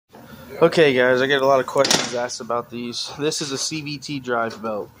Okay, guys, I get a lot of questions asked about these. This is a CVT drive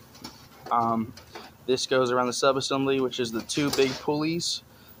belt. This goes around the subassembly, which is the two big pulleys.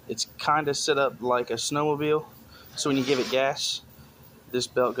 It's kind of set up like a snowmobile, so when you give it gas, this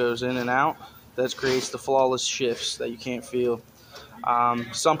belt goes in and out. That creates the flawless shifts that you can't feel.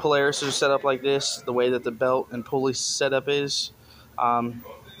 Some Polaris are set up like this, the way that the belt and pulley setup is. Kind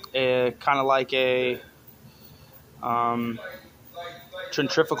of like a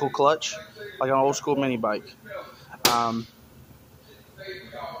centrifugal clutch, like an old school mini bike. You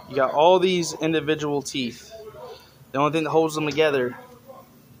got all these individual teeth. The only thing that holds them together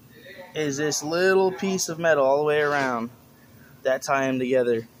is this little piece of metal all the way around that tie them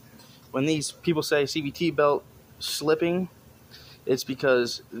together. When these people say CVT belt slipping, it's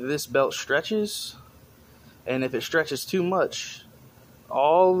because this belt stretches, and if it stretches too much,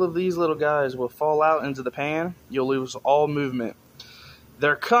 all of these little guys will fall out into the pan. You'll lose all movement.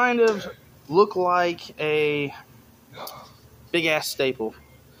 They're kind of look like a big ass staple.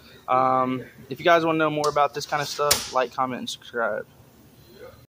 If you guys want to know more about this kind of stuff, like, comment, and subscribe.